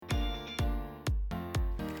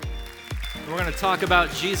We're going to talk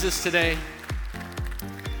about Jesus today.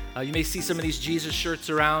 You may see some of these Jesus shirts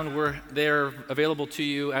around. They're available to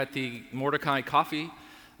you at the Mordecai Coffee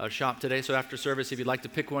shop today. So after service, if you'd like to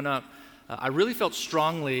pick one up. I really felt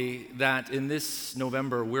strongly that in this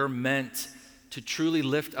November, we're meant to truly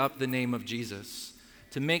lift up the name of Jesus,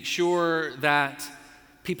 to make sure that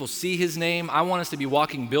people see his name. I want us to be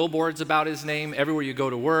walking billboards about his name everywhere you go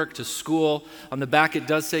to work, to school. On the back, it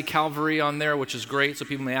does say Calvary on there, which is great, so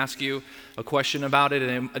people may ask you a question about it,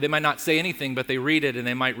 and they might not say anything, but they read it, and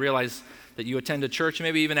they might realize that you attend a church, and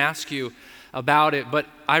maybe even ask you about it. But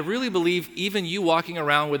I really believe even you walking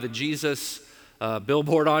around with a Jesus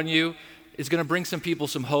billboard on you is going to bring some people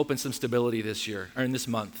some hope and some stability this year, or in this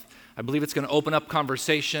month. I believe it's going to open up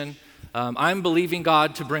conversation. I'm believing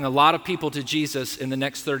God to bring a lot of people to Jesus in the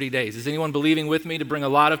next 30 days. Is anyone believing with me to bring a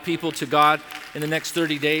lot of people to God in the next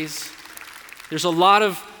 30 days? There's a lot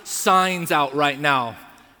of signs out right now.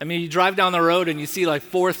 I mean, you drive down the road and you see like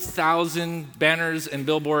 4,000 banners and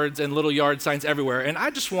billboards and little yard signs everywhere. And I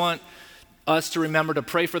just want us to remember to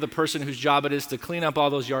pray for the person whose job it is to clean up all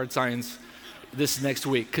those yard signs this next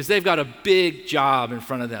week, because they've got a big job in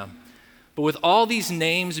front of them. But with all these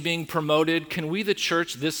names being promoted, can we, the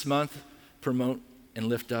church, this month promote and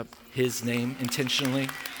lift up his name intentionally?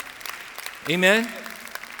 Amen?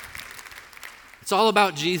 It's all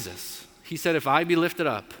about Jesus. He said, if I be lifted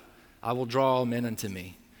up, I will draw all men unto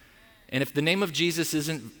me. And if the name of Jesus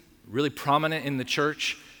isn't really prominent in the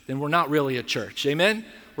church, then we're not really a church. Amen?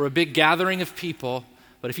 We're a big gathering of people.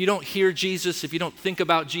 But if you don't hear Jesus, if you don't think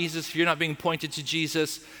about Jesus, if you're not being pointed to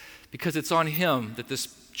Jesus, because it's on him that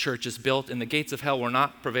this church is built, and the gates of hell will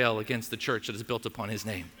not prevail against the church that is built upon his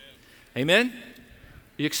name. Amen?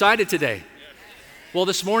 Are you excited today? Well,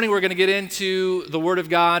 this morning we're going to get into the Word of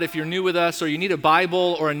God. If you're new with us or you need a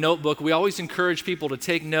Bible or a notebook, we always encourage people to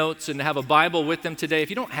take notes and to have a Bible with them today. If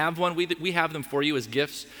you don't have one, we have them for you as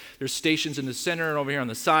gifts. There's stations in the center and over here on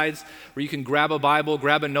the sides where you can grab a Bible,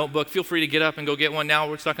 grab a notebook. Feel free to get up and go get one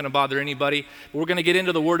now. It's not going to bother anybody. But we're going to get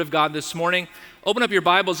into the Word of God this morning. Open up your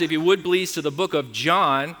Bibles, if you would, please, to the book of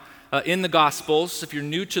John in the Gospels. If you're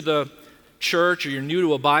new to the church or you're new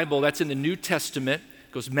to a Bible, that's in the New Testament.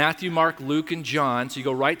 It goes Matthew, Mark, Luke, and John. So you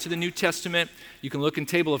go right to the New Testament. You can look in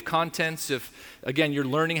table of contents if, again, you're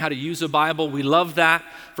learning how to use a Bible. We love that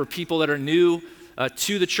for people that are new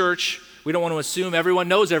to the church. We don't want to assume everyone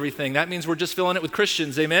knows everything. That means we're just filling it with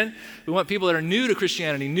Christians, amen? We want people that are new to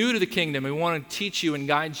Christianity, new to the kingdom. We want to teach you and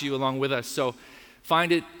guide you along with us. So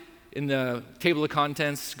find it in the table of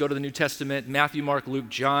contents. Go to the New Testament, Matthew, Mark, Luke,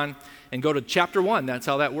 John, and go to chapter 1. That's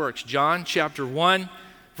how that works. John chapter 1,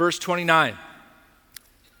 verse 29.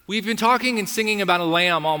 We've been talking and singing about a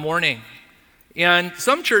lamb all morning. And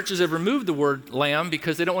some churches have removed the word lamb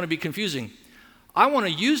because they don't want to be confusing. I want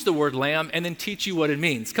to use the word lamb and then teach you what it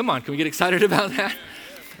means. Come on, can we get excited about that?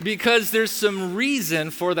 Because there's some reason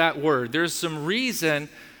for that word. There's some reason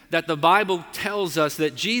that the Bible tells us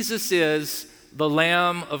that Jesus is the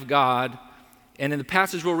Lamb of God. And in the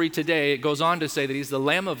passage we'll read today, it goes on to say that he's the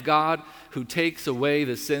Lamb of God who takes away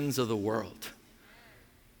the sins of the world.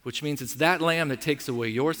 Which means it's that lamb that takes away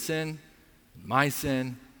your sin, my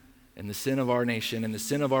sin, and the sin of our nation, and the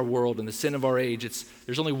sin of our world, and the sin of our age.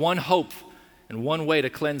 There's only one hope and one way to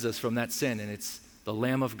cleanse us from that sin, and it's the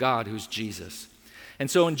Lamb of God who's Jesus. And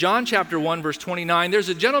so in John chapter 1, verse 29, there's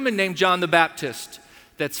a gentleman named John the Baptist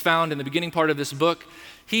that's found in the beginning part of this book.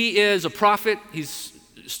 He is a prophet. He's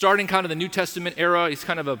starting kind of the New Testament era. He's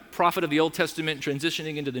kind of a prophet of the Old Testament,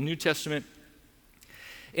 transitioning into the New Testament.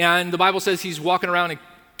 And the Bible says he's walking around in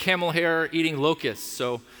camel hair eating locusts.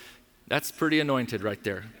 So that's pretty anointed right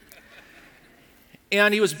there.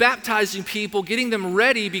 And he was baptizing people, getting them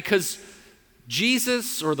ready because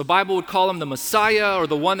Jesus, or the Bible would call him the Messiah, or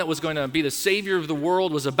the one that was going to be the Savior of the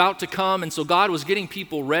world, was about to come. And so God was getting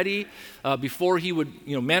people ready before he would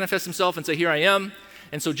manifest himself and say, here I am.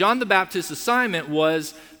 And so John the Baptist's assignment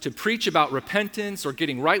was to preach about repentance or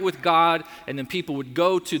getting right with God. And then people would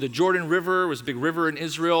go to the Jordan River. It was a big river in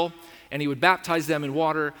Israel. And he would baptize them in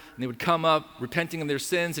water, and they would come up repenting of their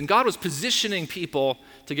sins. And God was positioning people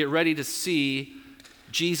to get ready to see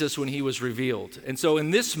Jesus when he was revealed. And so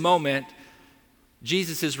in this moment,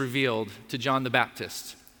 Jesus is revealed to John the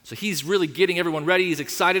Baptist. So he's really getting everyone ready. He's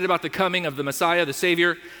excited about the coming of the Messiah, the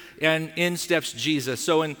Savior, and in steps Jesus.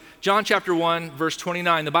 So in John chapter 1, verse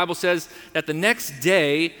 29, the Bible says that the next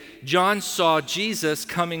day, John saw Jesus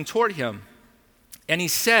coming toward him. And he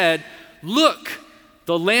said, "Look,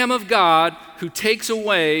 the Lamb of God who takes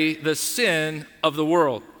away the sin of the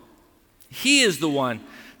world. He is the one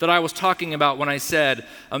that I was talking about when I said,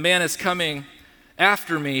 a man is coming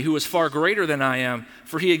after me who is far greater than I am,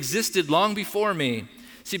 for he existed long before me.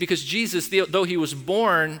 See, because Jesus, though he was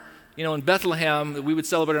born, in Bethlehem, that we would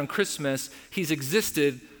celebrate on Christmas, he's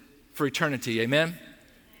existed for eternity, amen?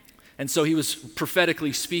 And so he was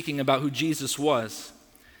prophetically speaking about who Jesus was.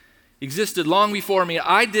 He existed long before me.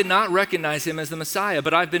 I did not recognize him as the Messiah,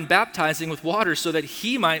 but I've been baptizing with water so that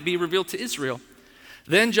he might be revealed to Israel.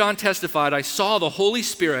 Then John testified, I saw the Holy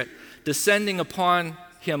Spirit descending upon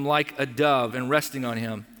him like a dove and resting on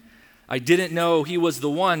him. I didn't know he was the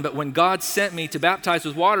one, but when God sent me to baptize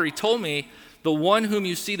with water, he told me, the one whom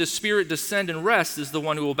you see the Spirit descend and rest is the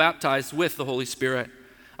one who will baptize with the Holy Spirit.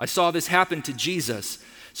 I saw this happen to Jesus,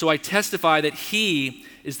 so I testify that he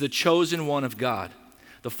is the chosen one of God.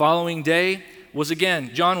 The following day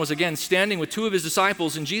John was again standing with two of his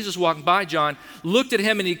disciples, and Jesus walked by John, looked at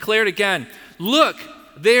him, and he declared again, look,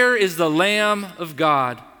 there is the Lamb of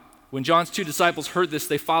God. When John's two disciples heard this,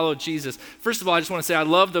 they followed Jesus. First of all, I just want to say I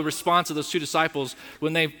love the response of those two disciples.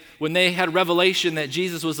 When they had revelation that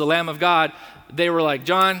Jesus was the Lamb of God, they were like,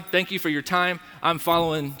 John, thank you for your time. I'm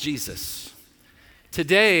following Jesus.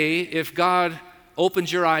 Today, if God opens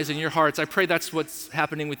your eyes and your hearts, I pray that's what's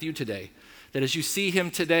happening with you today. That as you see him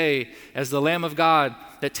today as the Lamb of God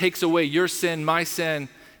that takes away your sin, my sin,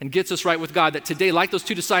 and gets us right with God, that today, like those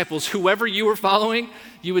two disciples, whoever you were following,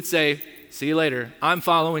 you would say, see you later. I'm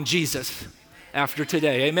following Jesus after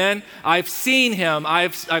today. Amen? I've seen him.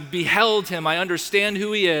 I've beheld him. I understand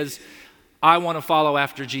who he is. I want to follow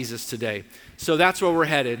after Jesus today. So that's where we're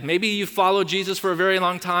headed. Maybe you followed Jesus for a very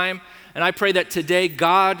long time, and I pray that today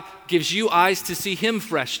God gives you eyes to see him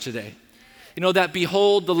fresh today. That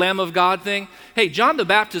behold the Lamb of God thing. Hey, John the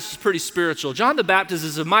Baptist is pretty spiritual. John the Baptist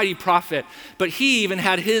is a mighty prophet, but he even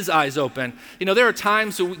had his eyes open. There are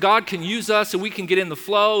times that God can use us and we can get in the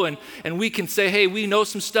flow and we can say, hey, we know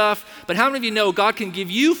some stuff. But how many of you know God can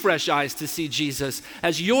give you fresh eyes to see Jesus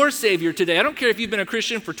as your Savior today? I don't care if you've been a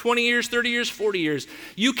Christian for 20 years, 30 years, 40 years.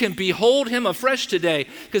 You can behold him afresh today,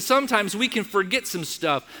 because sometimes we can forget some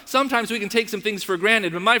stuff. Sometimes we can take some things for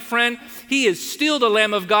granted. But my friend, he is still the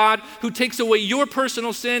Lamb of God who takes away your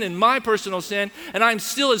personal sin and my personal sin, and I'm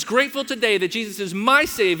still as grateful today that Jesus is my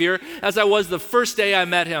Savior as I was the first day I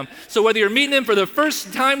met him. So whether you're meeting him for the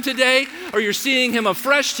first time today or you're seeing him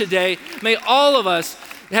afresh today, may all of us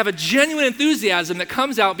have a genuine enthusiasm that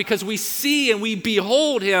comes out because we see and we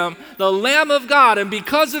behold him, the Lamb of God, and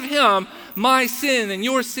because of him, my sin and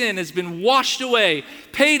your sin has been washed away,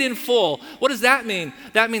 paid in full. What does that mean?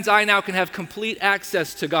 That means I now can have complete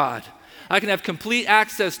access to God. I can have complete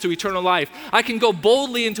access to eternal life. I can go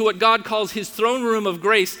boldly into what God calls his throne room of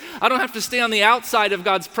grace. I don't have to stay on the outside of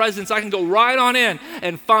God's presence. I can go right on in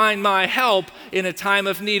and find my help in a time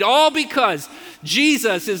of need. All because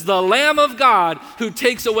Jesus is the Lamb of God who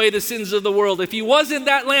takes away the sins of the world. If he wasn't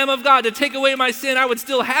that Lamb of God to take away my sin, I would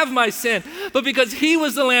still have my sin. But because he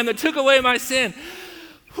was the Lamb that took away my sin,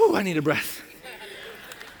 I need a breath.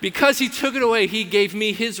 Because he took it away, he gave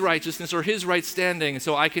me his righteousness or his right standing,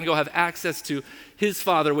 so I can go have access to his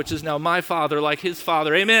Father, which is now my Father, like his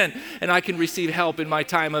Father. Amen. And I can receive help in my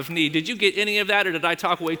time of need. Did you get any of that, or did I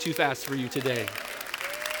talk way too fast for you today?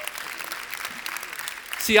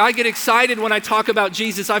 See, I get excited when I talk about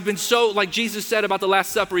Jesus. I've been so, like Jesus said about the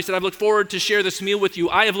Last Supper, he said, I've looked forward to share this meal with you.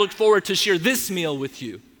 I have looked forward to share this meal with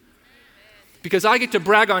you. Because I get to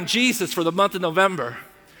brag on Jesus for the month of November.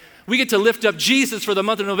 We get to lift up Jesus for the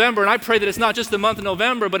month of November, and I pray that it's not just the month of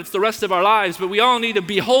November, but it's the rest of our lives. But we all need to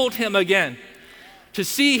behold him again, to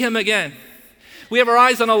see him again. We have our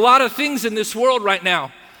eyes on a lot of things in this world right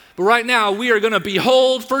now. But right now, we are going to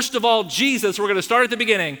behold, first of all, Jesus. We're going to start at the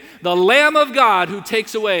beginning. The Lamb of God who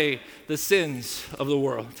takes away the sins of the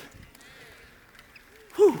world.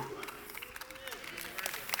 Whew.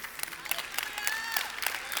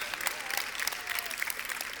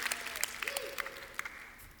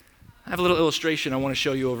 I have a little illustration I want to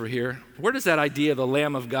show you over here. Where does that idea of the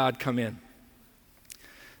Lamb of God come in?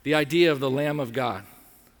 The idea of the Lamb of God.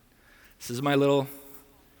 This is my little...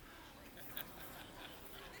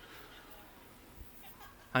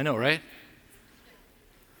 I know, right?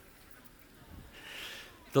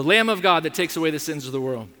 The Lamb of God that takes away the sins of the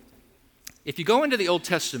world. If you go into the Old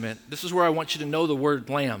Testament, this is where I want you to know the word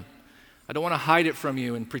lamb. I don't want to hide it from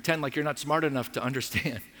you and pretend like you're not smart enough to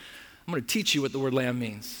understand. I'm going to teach you what the word lamb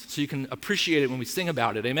means so you can appreciate it when we sing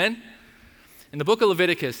about it. Amen? In the book of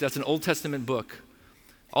Leviticus, that's an Old Testament book,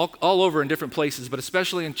 all over in different places, but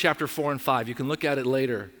especially in chapter 4 and 5. You can look at it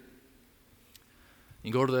later.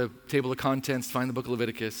 You can go to the table of contents, find the book of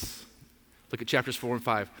Leviticus, look at chapters 4 and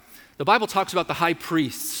 5. The Bible talks about the high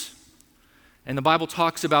priests, and the Bible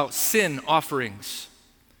talks about sin offerings.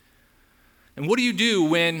 And what do you do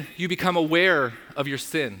when you become aware of your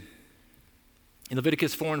sin? In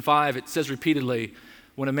Leviticus 4 and 5, it says repeatedly,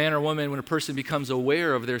 when a man or woman, when a person becomes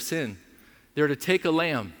aware of their sin, they're to take a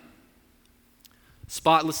lamb,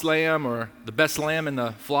 spotless lamb or the best lamb in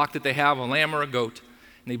the flock that they have, a lamb or a goat,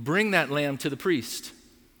 and they bring that lamb to the priest.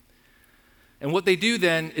 And what they do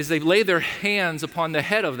then is they lay their hands upon the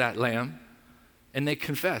head of that lamb and they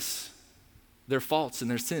confess their faults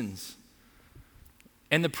and their sins.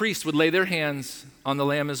 And the priest would lay their hands on the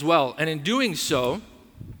lamb as well. And in doing so,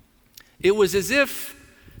 it was as if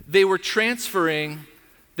they were transferring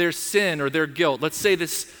their sin or their guilt. Let's say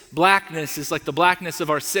this blackness is like the blackness of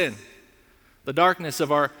our sin, the darkness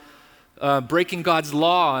of our breaking God's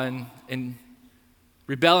law and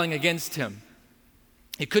rebelling against him.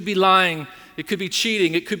 It could be lying, it could be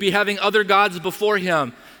cheating, it could be having other gods before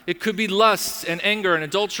him, it could be lust and anger and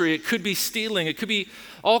adultery, it could be stealing, it could be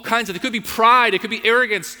all kinds of, it could be pride, it could be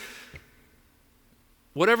arrogance.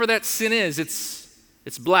 Whatever that sin is,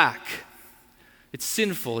 it's black, it's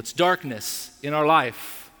sinful, it's darkness in our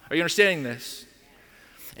life. Are you understanding this?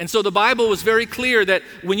 And so the Bible was very clear that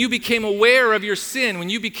when you became aware of your sin, when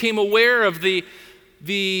you became aware of the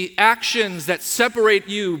actions that separate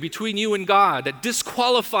you between you and God, that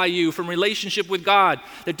disqualify you from relationship with God,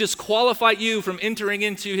 that disqualify you from entering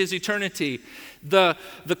into his eternity, the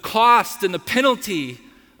cost and the penalty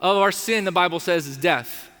of our sin, the Bible says, is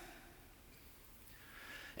death.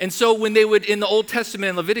 And so when they would, in the Old Testament,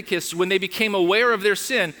 in Leviticus, when they became aware of their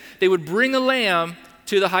sin, they would bring a lamb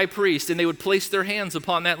to the high priest and they would place their hands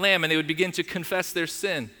upon that lamb and they would begin to confess their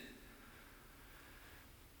sin.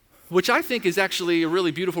 Which I think is actually a really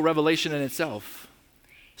beautiful revelation in itself.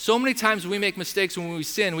 So many times we make mistakes when we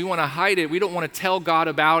sin. We want to hide it. We don't want to tell God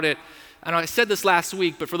about it. And I said this last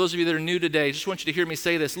week, but for those of you that are new today, I just want you to hear me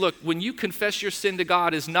say this. Look, when you confess your sin to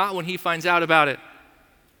God is not when he finds out about it.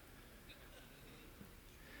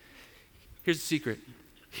 Here's the secret.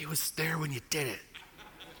 He was there when you did it.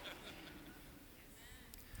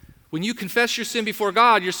 When you confess your sin before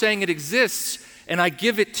God, you're saying it exists and I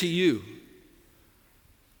give it to you.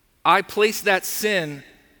 I place that sin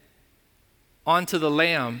onto the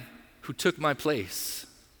Lamb who took my place.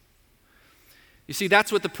 You see,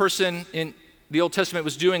 that's what the person in the Old Testament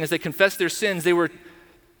was doing. As they confessed their sins, they were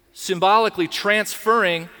symbolically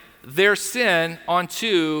transferring their sin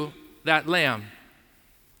onto that lamb.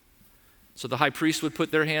 So the high priest would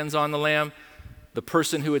put their hands on the lamb. The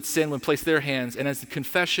person who had sinned would place their hands. And as the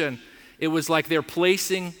confession, it was like they're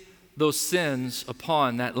placing those sins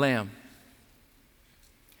upon that lamb.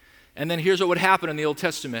 And then here's what would happen in the Old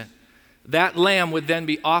Testament. That lamb would then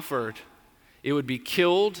be offered. It would be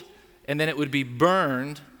killed, and then it would be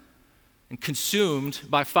burned and consumed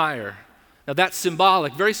by fire. Now that's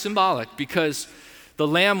symbolic, very symbolic, because the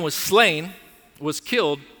lamb was slain, was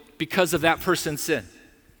killed because of that person's sin.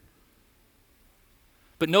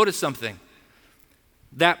 But notice something.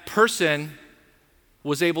 That person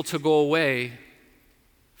was able to go away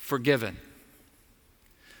forgiven.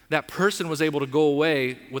 That person was able to go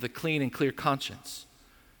away with a clean and clear conscience,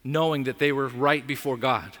 knowing that they were right before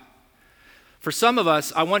God. For some of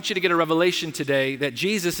us, I want you to get a revelation today that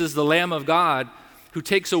Jesus is the Lamb of God who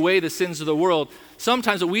takes away the sins of the world.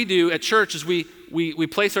 Sometimes what we do at church is we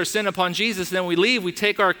place our sin upon Jesus, and then we leave, we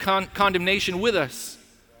take our condemnation with us.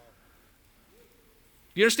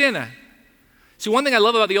 You understand that? See, one thing I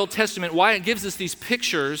love about the Old Testament, why it gives us these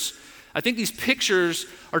pictures, I think these pictures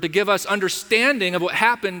are to give us understanding of what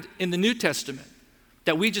happened in the New Testament.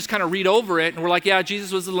 That we just kind of read over it and we're like, yeah,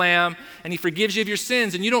 Jesus was the Lamb and he forgives you of your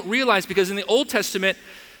sins. And you don't realize, because in the Old Testament,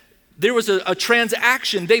 there was a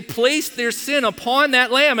transaction. They placed their sin upon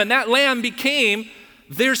that lamb, and that lamb became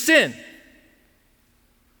their sin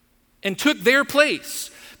and took their place,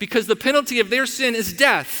 because the penalty of their sin is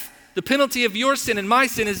death. The penalty of your sin and my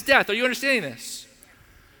sin is death. Are you understanding this?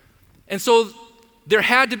 And so there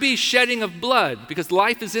had to be shedding of blood, because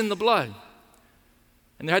life is in the blood.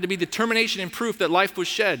 And there had to be determination and proof that life was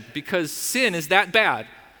shed, because sin is that bad.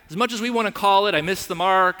 As much as we want to call it, I missed the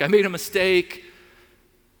mark, I made a mistake,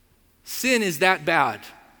 sin is that bad.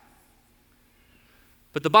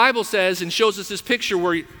 But the Bible says and shows us this picture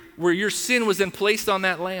where your sin was then placed on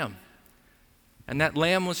that lamb. And that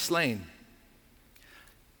lamb was slain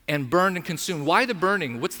and burned and consumed. Why the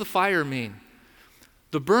burning? What's the fire mean?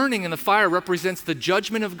 The burning and the fire represents the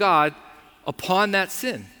judgment of God upon that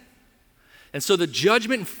sin. And so the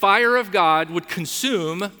judgment and fire of God would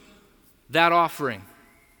consume that offering.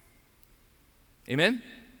 Amen?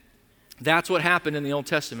 That's what happened in the Old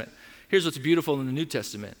Testament. Here's what's beautiful in the New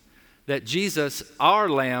Testament. That Jesus, our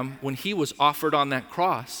lamb, when he was offered on that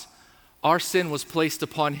cross, our sin was placed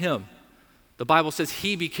upon him. The Bible says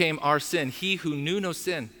he became our sin. He who knew no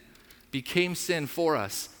sin became sin for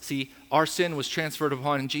us. See, our sin was transferred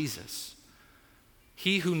upon Jesus.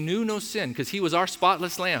 He who knew no sin, because he was our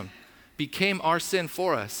spotless lamb, became our sin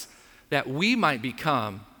for us, that we might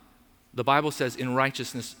become, the Bible says, in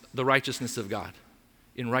righteousness, the righteousness of God,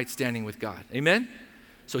 in right standing with God. Amen?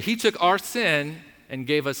 So he took our sin and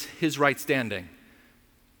gave us his right standing.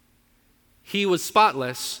 He was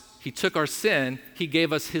spotless. He took our sin. He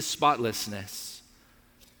gave us his spotlessness.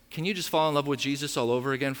 Can you just fall in love with Jesus all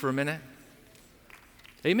over again for a minute?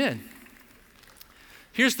 Amen.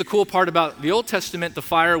 Here's the cool part about the Old Testament: the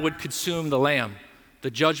fire would consume the lamb.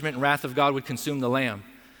 The judgment and wrath of God would consume the lamb.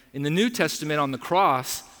 In the New Testament, on the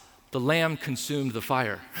cross, the lamb consumed the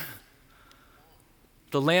fire.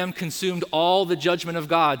 The lamb consumed all the judgment of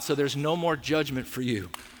God, so there's no more judgment for you.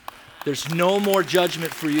 There's no more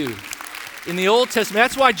judgment for you. In the Old Testament,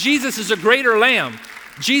 that's why Jesus is a greater lamb.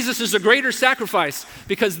 Jesus is a greater sacrifice,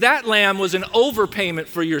 because that lamb was an overpayment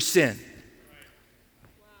for your sin.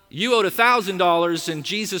 You owed $1,000 and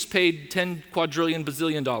Jesus paid 10 quadrillion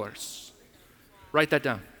bazillion dollars. Write that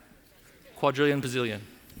down. Quadrillion bazillion.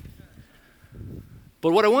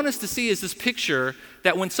 But what I want us to see is this picture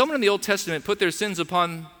that when someone in the Old Testament put their sins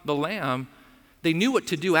upon the lamb, they knew what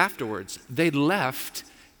to do afterwards. They left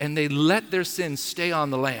and they let their sins stay on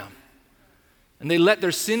the lamb. And they let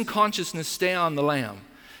their sin consciousness stay on the lamb.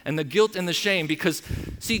 And the guilt and the shame, because,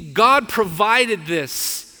 see, God provided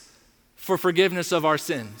this for forgiveness of our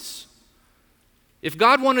sins. If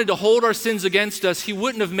God wanted to hold our sins against us, he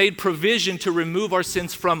wouldn't have made provision to remove our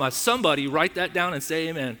sins from us. Somebody write that down and say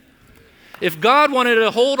amen. If God wanted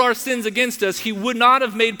to hold our sins against us, he would not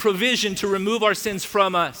have made provision to remove our sins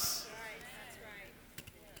from us.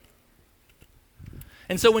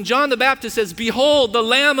 And so when John the Baptist says, "Behold, the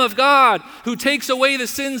Lamb of God who takes away the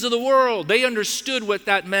sins of the world," they understood what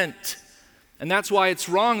that meant. And that's why it's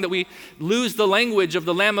wrong that we lose the language of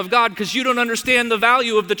the Lamb of God, because you don't understand the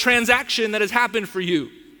value of the transaction that has happened for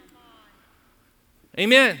you.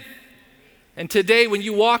 Amen. And today when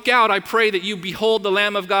you walk out, I pray that you behold the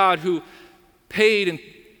Lamb of God who paid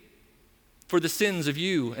for the sins of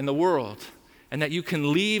you and the world, and that you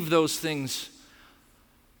can leave those things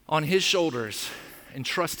on his shoulders and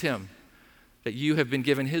trust him, that you have been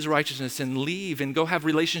given his righteousness, and leave and go have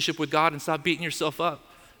relationship with God and stop beating yourself up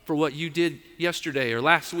for what you did yesterday or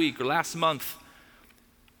last week or last month,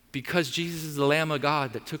 because Jesus is the Lamb of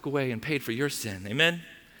God that took away and paid for your sin. Amen?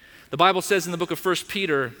 The Bible says in the book of 1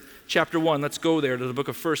 Peter chapter 1, let's go there to the book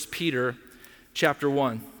of 1 Peter chapter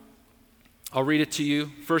 1. I'll read it to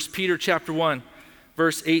you. 1 Peter chapter 1,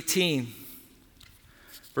 verse 18.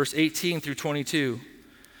 Verse 18 through 22.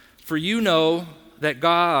 "For you know that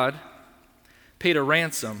God paid a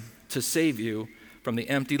ransom to save you from the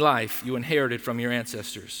empty life you inherited from your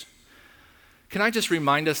ancestors." Can I just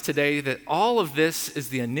remind us today that all of this is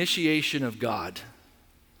the initiation of God?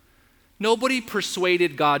 Nobody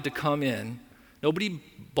persuaded God to come in. Nobody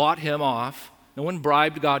bought him off. No one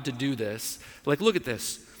bribed God to do this. Like, look at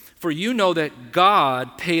this. "For you know that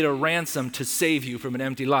God paid a ransom to save you from an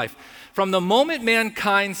empty life." From the moment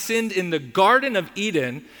mankind sinned in the Garden of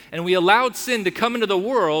Eden and we allowed sin to come into the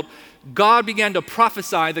world, God began to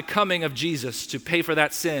prophesy the coming of Jesus to pay for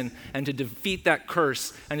that sin and to defeat that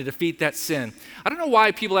curse and to defeat that sin. I don't know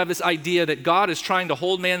why people have this idea that God is trying to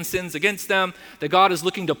hold man's sins against them, that God is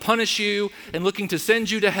looking to punish you and looking to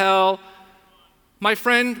send you to hell. My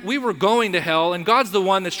friend, we were going to hell, and God's the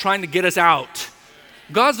one that's trying to get us out.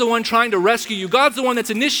 God's the one trying to rescue you. God's the one that's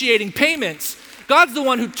initiating payments. God's the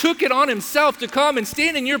one who took it on himself to come and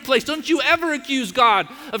stand in your place. Don't you ever accuse God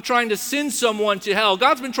of trying to send someone to hell.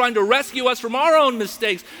 God's been trying to rescue us from our own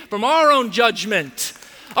mistakes, from our own judgment.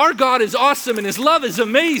 Our God is awesome and his love is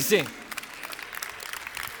amazing.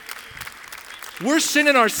 We're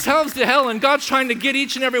sending ourselves to hell, and God's trying to get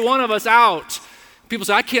each and every one of us out. People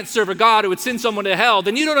say, "I can't serve a God who would send someone to hell."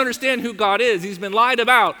 Then you don't understand who God is. He's been lied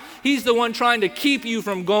about. He's the one trying to keep you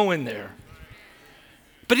from going there.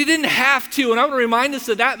 But he didn't have to, and I want to remind us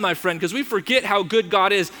of that, my friend, because we forget how good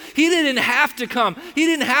God is. He didn't have to come. He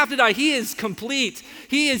didn't have to die. He is complete.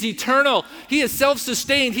 He is eternal. He is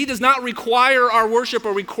self-sustained. He does not require our worship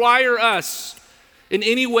or require us in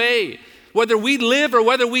any way. Whether we live or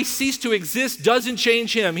whether we cease to exist doesn't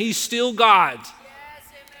change him. He's still God.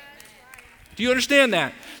 Do you understand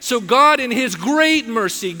that? So God in his great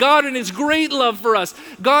mercy, God in his great love for us,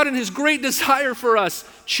 God in his great desire for us,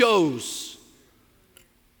 chose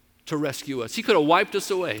to rescue us. He could have wiped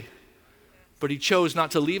us away, but he chose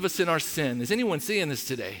not to leave us in our sin. Is anyone seeing this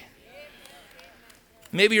today?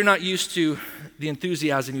 Maybe you're not used to the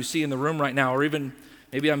enthusiasm you see in the room right now, or even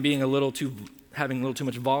maybe I'm being having a little too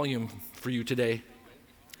much volume for you today.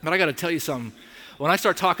 But I got to tell you something. When I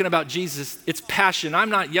start talking about Jesus, it's passion. I'm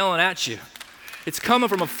not yelling at you. It's coming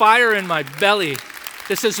from a fire in my belly.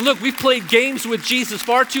 that says, look, we've played games with Jesus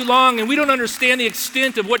far too long and we don't understand the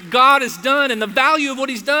extent of what God has done and the value of what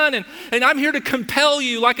he's done. And I'm here to compel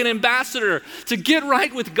you like an ambassador to get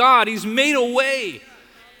right with God. He's made a way.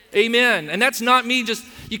 Amen. And that's not me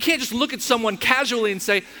you can't just look at someone casually and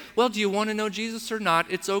say, well, do you want to know Jesus or not?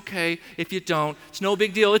 It's okay if you don't. It's no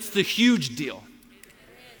big deal. It's the huge deal.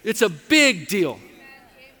 It's a big deal.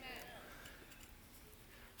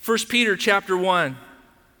 1 Peter chapter 1.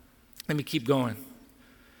 Let me keep going.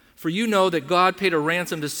 For you know that God paid a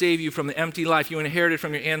ransom to save you from the empty life you inherited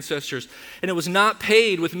from your ancestors. And it was not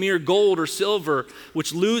paid with mere gold or silver,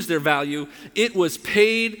 which lose their value. It was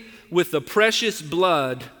paid with the precious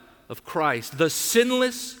blood of Christ, the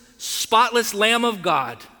sinless, spotless Lamb of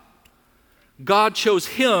God. God chose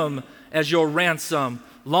him as your ransom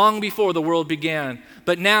long before the world began.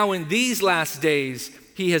 But now in these last days,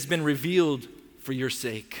 he has been revealed for your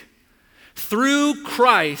sake. Through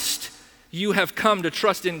Christ, you have come to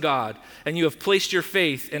trust in God, and you have placed your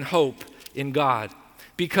faith and hope in God,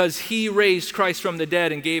 because he raised Christ from the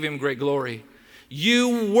dead and gave him great glory.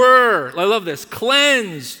 You were, I love this,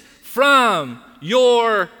 cleansed from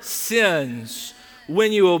your sins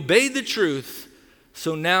when you obeyed the truth.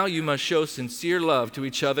 So now you must show sincere love to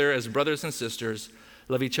each other as brothers and sisters.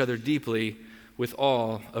 Love each other deeply with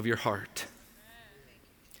all of your heart.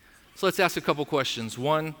 So let's ask a couple questions.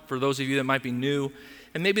 One, for those of you that might be new,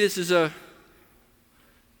 and maybe this is a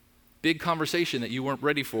big conversation that you weren't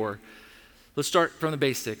ready for. Let's start from the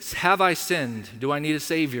basics. Have I sinned? Do I need a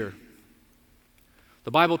Savior?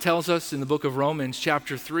 The Bible tells us in the book of Romans,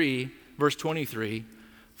 chapter 3, verse 23,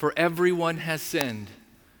 for everyone has sinned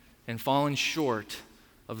and fallen short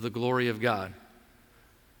of the glory of God.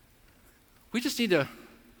 We just need to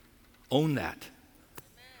own that.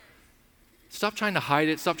 Stop trying to hide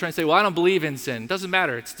it. Stop trying to say, well, I don't believe in sin. It doesn't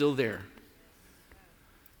matter. It's still there.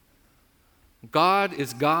 God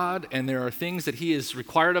is God, and there are things that he has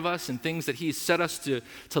required of us and things that he's set us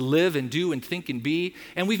to live and do and think and be,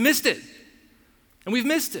 and we've missed it. And we've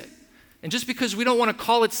missed it. And just because we don't want to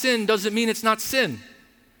call it sin doesn't mean it's not sin.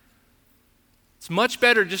 It's much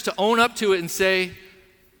better just to own up to it and say,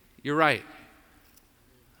 you're right.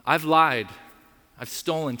 I've lied. I've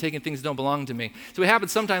stolen, taken things that don't belong to me. So what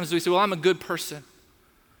happens sometimes we say, well, I'm a good person.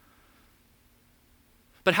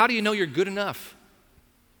 But how do you know you're good enough?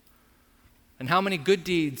 And how many good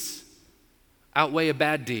deeds outweigh a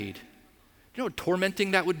bad deed? You know what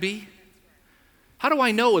tormenting that would be? How do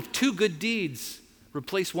I know if 2 good deeds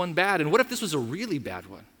replace 1 bad? And what if this was a really bad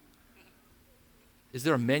one? Is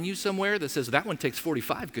there a menu somewhere that says that one takes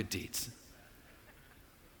 45 good deeds?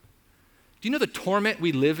 Do you know the torment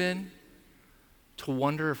we live in to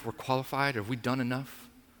wonder if we're qualified or have we done enough?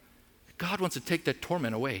 God wants to take that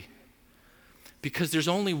torment away, because there's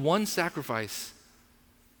only one sacrifice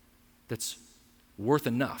that's worth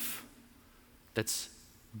enough, that's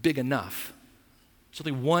big enough. There's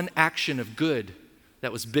only one action of good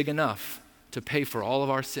that was big enough to pay for all of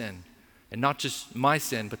our sin, and not just my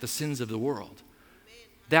sin, but the sins of the world.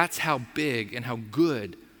 That's how big and how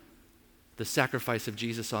good the sacrifice of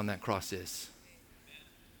Jesus on that cross is.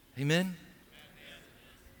 Amen?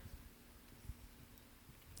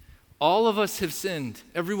 All of us have sinned.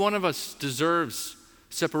 Every one of us deserves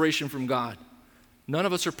separation from God. None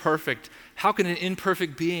of us are perfect. How can an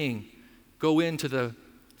imperfect being go into the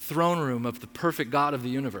throne room of the perfect God of the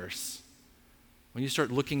universe? When you start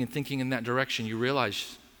looking and thinking in that direction, you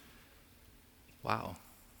realize, wow,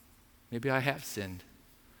 maybe I have sinned.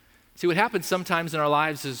 See, what happens sometimes in our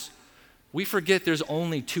lives is we forget there's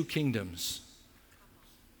only 2 kingdoms.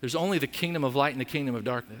 There's only the kingdom of light and the kingdom of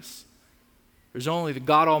darkness. There's only the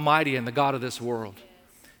God Almighty and the God of this world.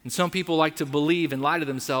 And some people like to believe and lie to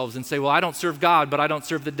themselves and say, well, I don't serve God, but I don't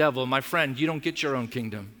serve the devil. My friend, you don't get your own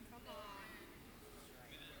kingdom.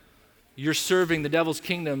 You're serving the devil's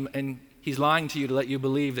kingdom, and he's lying to you to let you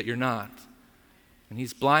believe that you're not. And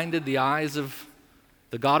he's blinded the eyes of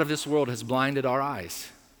the God of this world, has blinded our eyes.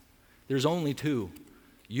 There's only 2.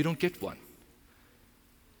 You don't get one.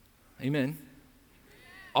 Amen.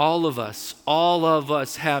 All of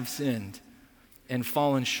us have sinned and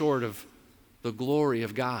fallen short of the glory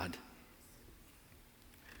of God.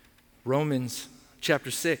 Romans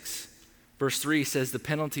chapter 6, verse 3 says the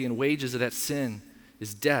penalty and wages of that sin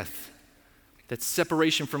is death. That's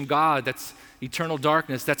separation from God. That's eternal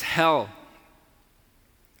darkness. That's hell.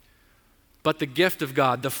 But the gift of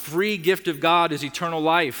God, the free gift of God, is eternal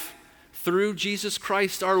life through Jesus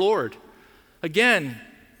Christ our Lord. Again,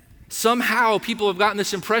 somehow people have gotten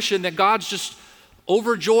this impression that God's just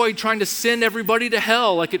overjoyed trying to send everybody to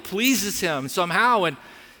hell, like it pleases him somehow.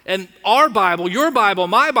 And our Bible, your Bible,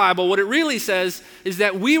 my Bible, what it really says is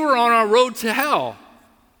that we were on our road to hell.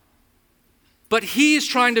 But he's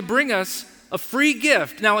trying to bring us a free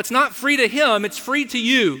gift. Now, it's not free to him, it's free to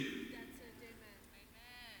you.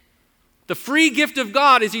 The free gift of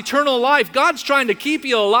God is eternal life. God's trying to keep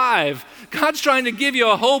you alive. God's trying to give you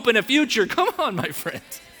a hope and a future. Come on, my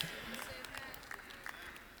friends.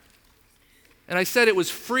 And I said it was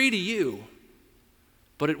free to you,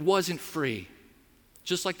 but it wasn't free.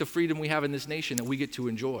 Just like the freedom we have in this nation that we get to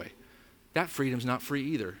enjoy. That freedom's not free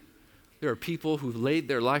either. There are people who've laid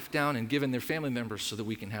their life down and given their family members so that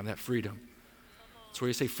we can have that freedom. That's where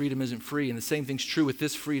you say freedom isn't free. And the same thing's true with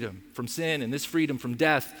this freedom from sin and this freedom from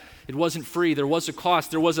death. It wasn't free. There was a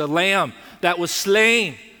cost. There was a lamb that was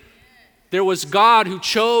slain. There was God who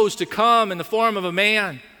chose to come in the form of a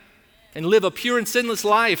man and live a pure and sinless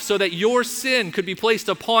life so that your sin could be placed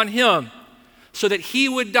upon him, so that he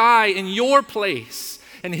would die in your place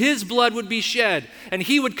and his blood would be shed and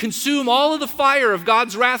he would consume all of the fire of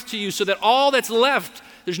God's wrath to you so that all that's left,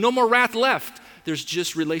 there's no more wrath left. There's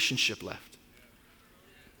just relationship left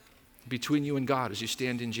between you and God as you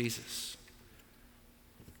stand in Jesus.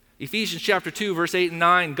 Ephesians chapter 2, verse 8 and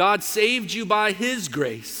 9, God saved you by his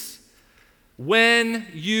grace when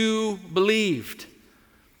you believed.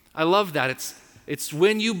 I love that. It's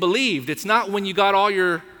when you believed. It's not when you got all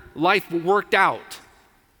your life worked out.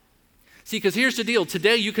 See, because here's the deal.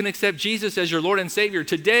 Today you can accept Jesus as your Lord and Savior.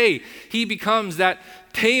 Today he becomes that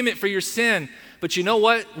payment for your sin. But you know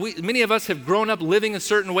what? Many of us have grown up living a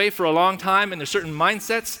certain way for a long time, and there's certain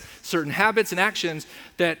mindsets, certain habits and actions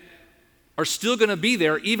that are still going to be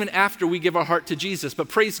there even after we give our heart to Jesus. But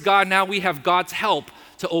praise God, now we have God's help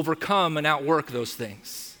to overcome and outwork those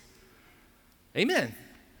things. Amen.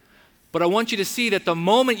 But I want you to see that the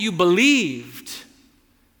moment you believed,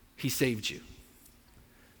 he saved you.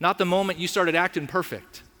 Not the moment you started acting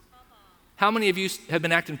perfect. How many of you have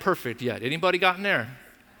been acting perfect yet? Anybody gotten there?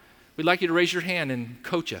 We'd like you to raise your hand and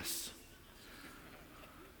coach us.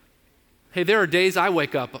 Hey, there are days I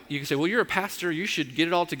wake up. You can say, well, you're a pastor. You should get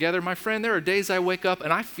it all together. My friend, there are days I wake up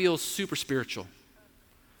and I feel super spiritual.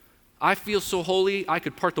 I feel so holy, I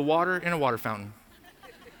could part the water in a water fountain.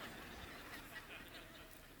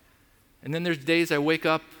 And then there's days I wake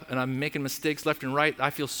up and I'm making mistakes left and right.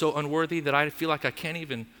 I feel so unworthy that I feel like I can't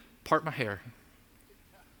even part my hair.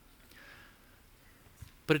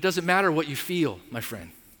 But it doesn't matter what you feel, my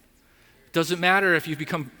friend. It doesn't matter if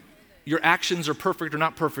your actions are perfect or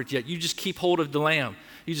not perfect yet. You just keep hold of the Lamb.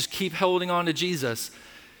 You just keep holding on to Jesus.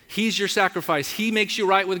 He's your sacrifice. He makes you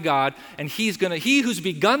right with God, and he who's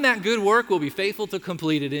begun that good work will be faithful to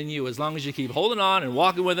complete it in you as long as you keep holding on and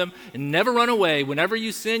walking with him and never run away. Whenever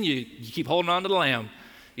you sin, you keep holding on to the Lamb.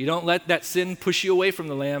 You don't let that sin push you away from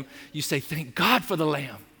the Lamb. You say, thank God for the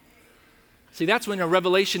Lamb. See, that's when a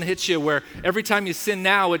revelation hits you where every time you sin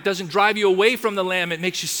now, it doesn't drive you away from the Lamb. It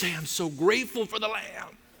makes you say, I'm so grateful for the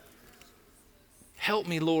Lamb. Help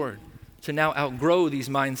me, Lord, to now outgrow these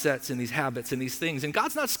mindsets and these habits and these things. And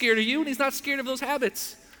God's not scared of you, and he's not scared of those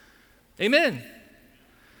habits. Amen.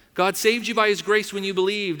 God saved you by his grace when you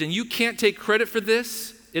believed, and you can't take credit for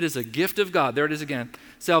this. It is a gift of God. There it is again.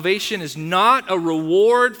 Salvation is not a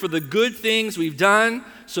reward for the good things we've done,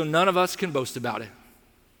 so none of us can boast about it.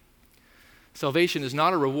 Salvation is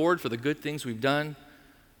not a reward for the good things we've done,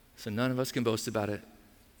 so none of us can boast about it.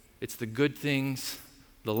 It's the good things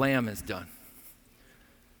the Lamb has done.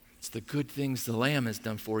 It's the good things the Lamb has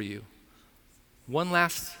done for you. One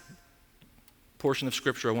last portion of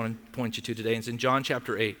Scripture I want to point you to today. It's in John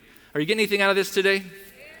chapter 8. Are you getting anything out of this today?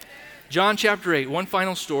 John chapter 8, one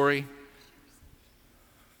final story.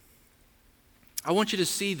 I want you to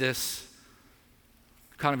see this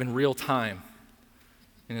kind of in real time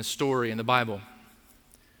in a story in the Bible.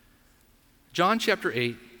 John chapter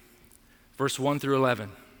 8, verse 1 through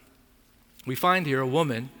 11. We find here a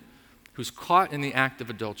woman who's caught in the act of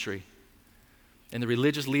adultery. And the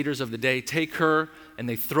religious leaders of the day take her and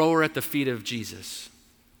they throw her at the feet of Jesus.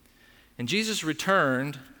 And Jesus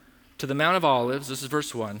returned to the Mount of Olives, this is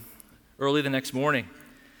verse 1, early the next morning.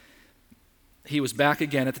 He was back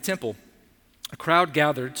again at the temple. A crowd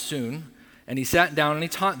gathered soon, and he sat down and he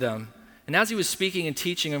taught them. And as he was speaking and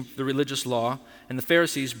teaching of the religious law, and the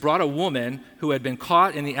Pharisees brought a woman who had been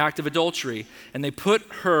caught in the act of adultery, and they put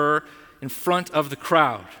her in front of the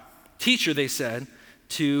crowd. Teacher, they said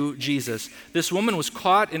to Jesus, this woman was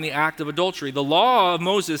caught in the act of adultery. The law of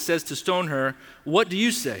Moses says to stone her. What do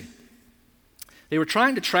you say? They were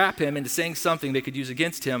trying to trap him into saying something they could use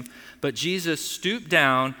against him, but Jesus stooped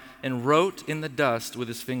down and wrote in the dust with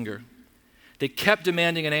his finger. They kept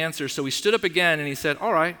demanding an answer, so he stood up again and he said,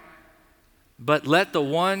 all right, but let the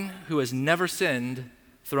one who has never sinned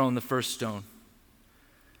throw in the first stone.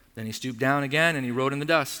 Then he stooped down again and he wrote in the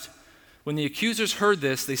dust. When the accusers heard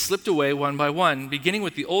this, they slipped away one by one, beginning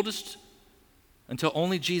with the oldest, until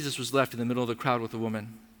only Jesus was left in the middle of the crowd with the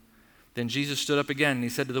woman. Then Jesus stood up again, and he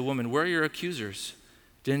said to the woman, "Where are your accusers?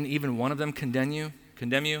 Didn't even one of them condemn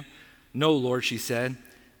you? No, Lord," she said.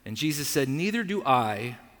 And Jesus said, "Neither do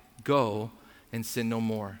I. Go and sin no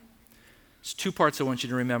more." There's two parts I want you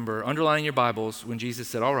to remember. Underline in your Bibles when Jesus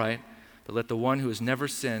said, "All right, but let the one who has never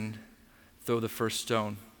sinned throw the first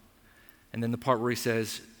stone." And then the part where he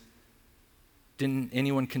says, "Didn't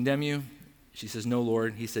anyone condemn you?" She says, "No,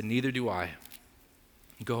 Lord." He said, "Neither do I.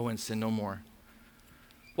 Go and sin no more."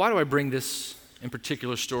 Why do I bring this in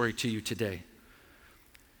particular story to you today?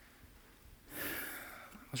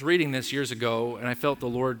 I was reading this years ago, and I felt the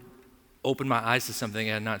Lord open my eyes to something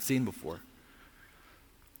I had not seen before.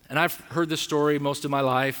 And I've heard this story most of my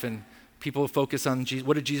life, and people focus on Jesus.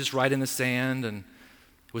 What did Jesus write in the sand? And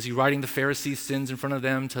was he writing the Pharisees' sins in front of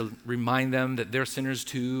them to remind them that they're sinners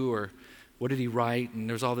too? Or what did he write? And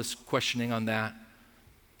there's all this questioning on that.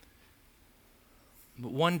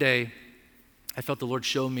 But one day, I felt the Lord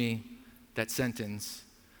show me that sentence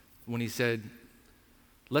when he said,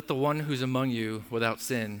 "Let the one who's among you without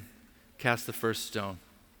sin cast the first stone."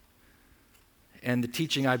 And the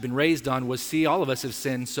teaching I've been raised on was, see, all of us have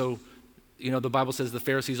sinned. So, the Bible says the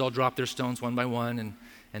Pharisees all dropped their stones one by one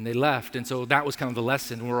and they left. And so that was kind of the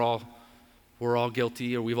lesson. We're all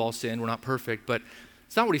guilty, or we've all sinned. We're not perfect. But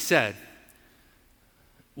it's not what he said.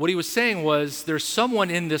 What he was saying was, there's someone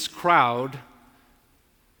in this crowd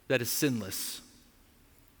that is sinless.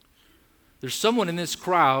 There's someone in this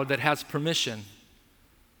crowd that has permission.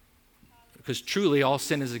 Because truly, all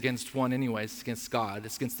sin is against one anyways. It's against God.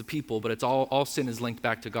 It's against the people, but it's all sin is linked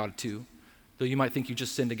back to God too. Though you might think you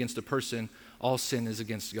just sinned against a person, all sin is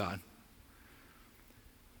against God.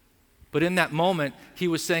 But in that moment, he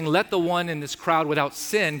was saying, let the one in this crowd without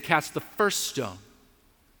sin cast the first stone.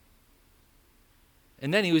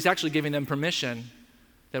 And then he was actually giving them permission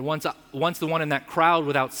that once the one in that crowd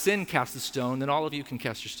without sin casts the stone, then all of you can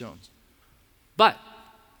cast your stones. But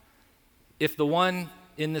if the one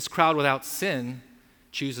in this crowd without sin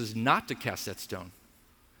chooses not to cast that stone,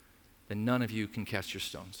 then none of you can cast your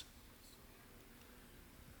stones.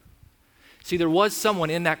 See, there was someone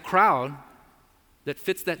in that crowd that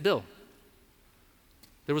fits that bill.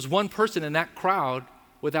 There was one person in that crowd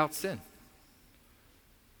without sin.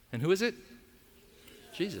 And who is it?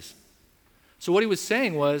 Jesus. So what he was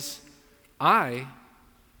saying was, I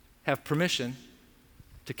have permission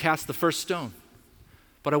to cast the first stone.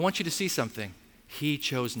 But I want you to see something. He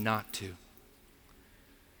chose not to.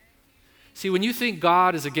 See, when you think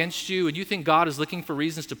God is against you, and you think God is looking for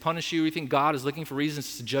reasons to punish you, you think God is looking for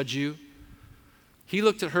reasons to judge you, he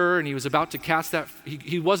looked at her and he was about to cast that,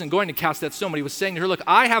 he wasn't going to cast that stone, but he was saying to her, look,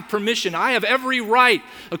 I have permission, I have every right,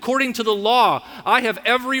 according to the law, I have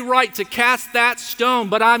every right to cast that stone,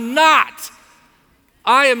 but I'm not.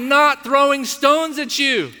 I am not throwing stones at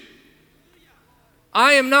you.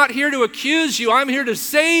 I am not here to accuse you, I'm here to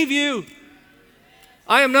save you.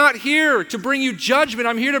 I am not here to bring you judgment.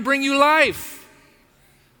 I'm here to bring you life.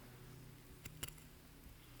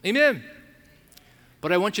 Amen.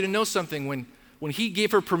 But I want you to know something. When he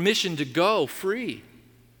gave her permission to go free,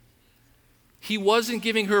 he wasn't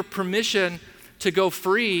giving her permission to go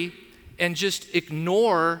free and just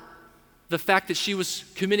ignore the fact that she was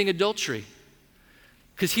committing adultery.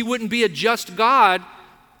 Because he wouldn't be a just God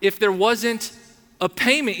if there wasn't a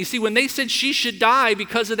payment. You see, when they said she should die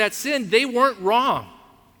because of that sin, they weren't wrong.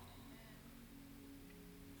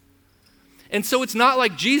 And so it's not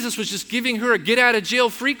like Jesus was just giving her a get out of jail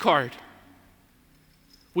free card.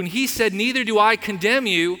 When he said, neither do I condemn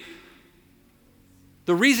you,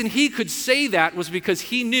 the reason he could say that was because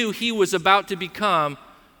he knew he was about to become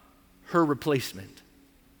her replacement.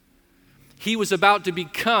 He was about to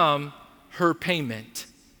become her payment.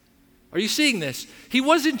 Are you seeing this? He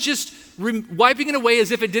wasn't just wiping it away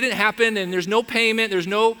as if it didn't happen and there's no payment, there's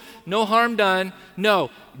no harm done. No,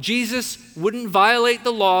 Jesus wouldn't violate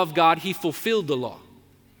the law of God. He fulfilled the law.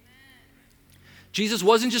 Jesus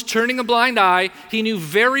wasn't just turning a blind eye. He knew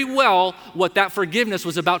very well what that forgiveness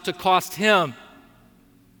was about to cost him.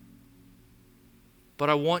 But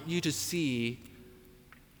I want you to see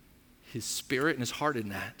his spirit and his heart in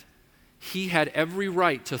that. He had every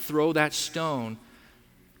right to throw that stone,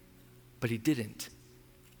 but he didn't.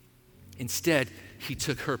 Instead, he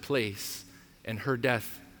took her place, and her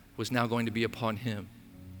death was now going to be upon him.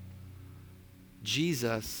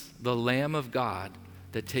 Jesus, the Lamb of God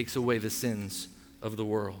that takes away the sins of the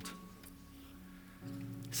world.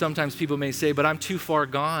 Sometimes people may say, but I'm too far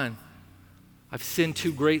gone. I've sinned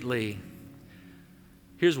too greatly.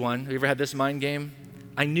 Here's one. Have you ever had this mind game?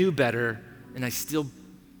 I knew better, and I still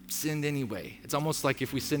sinned anyway. It's almost like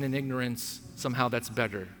if we sin in ignorance, somehow that's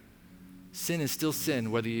better. Sin is still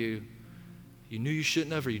sin, whether you knew you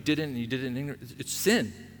shouldn't have or you didn't and you did it in ignorance. It's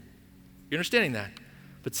sin. You're understanding that?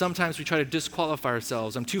 But sometimes we try to disqualify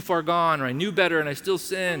ourselves. I'm too far gone, or I knew better and I still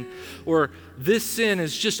sin, or this sin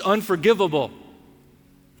is just unforgivable.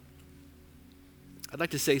 I'd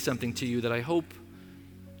like to say something to you that I hope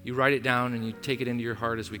you write it down and you take it into your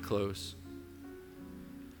heart as we close.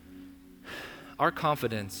 Our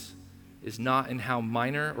confidence is not in how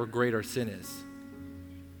minor or great our sin is.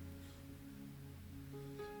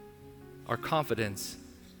 Our confidence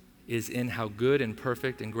is in how good and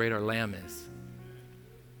perfect and great our Lamb is.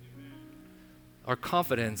 Our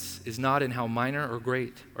confidence is not in how minor or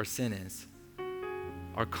great our sin is.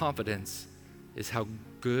 Our confidence is how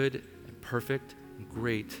good and perfect and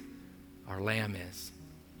great our Lamb is.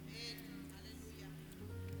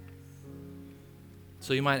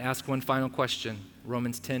 So you might ask one final question,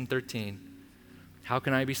 Romans 10:13. How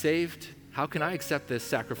can I be saved? How can I accept this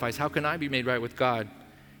sacrifice? How can I be made right with God?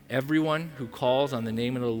 Everyone who calls on the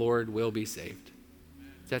name of the Lord will be saved.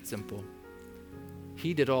 It's that simple.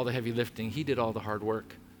 He did all the heavy lifting. He did all the hard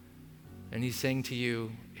work. And he's saying to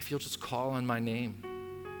you, if you'll just call on my name,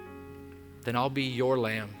 then I'll be your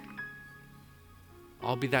lamb.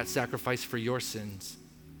 I'll be that sacrifice for your sins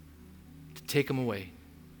to take them away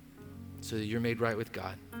so that you're made right with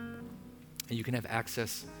God. And you can have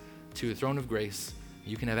access to a throne of grace.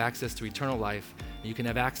 You can have access to eternal life. You can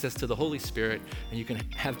have access to the Holy Spirit. And you can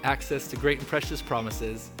have access to great and precious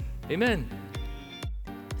promises. Amen.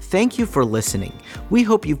 Thank you for listening. We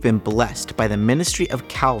hope you've been blessed by the ministry of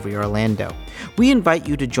Calvary Orlando. We invite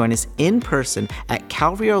you to join us in person at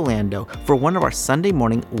Calvary Orlando for one of our Sunday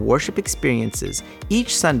morning worship experiences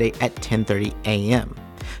each Sunday at 10:30 a.m.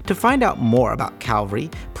 To find out more about Calvary,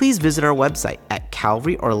 please visit our website at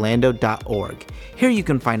calvaryorlando.org. Here you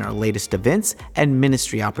can find our latest events and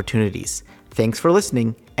ministry opportunities. Thanks for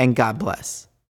listening, and God bless.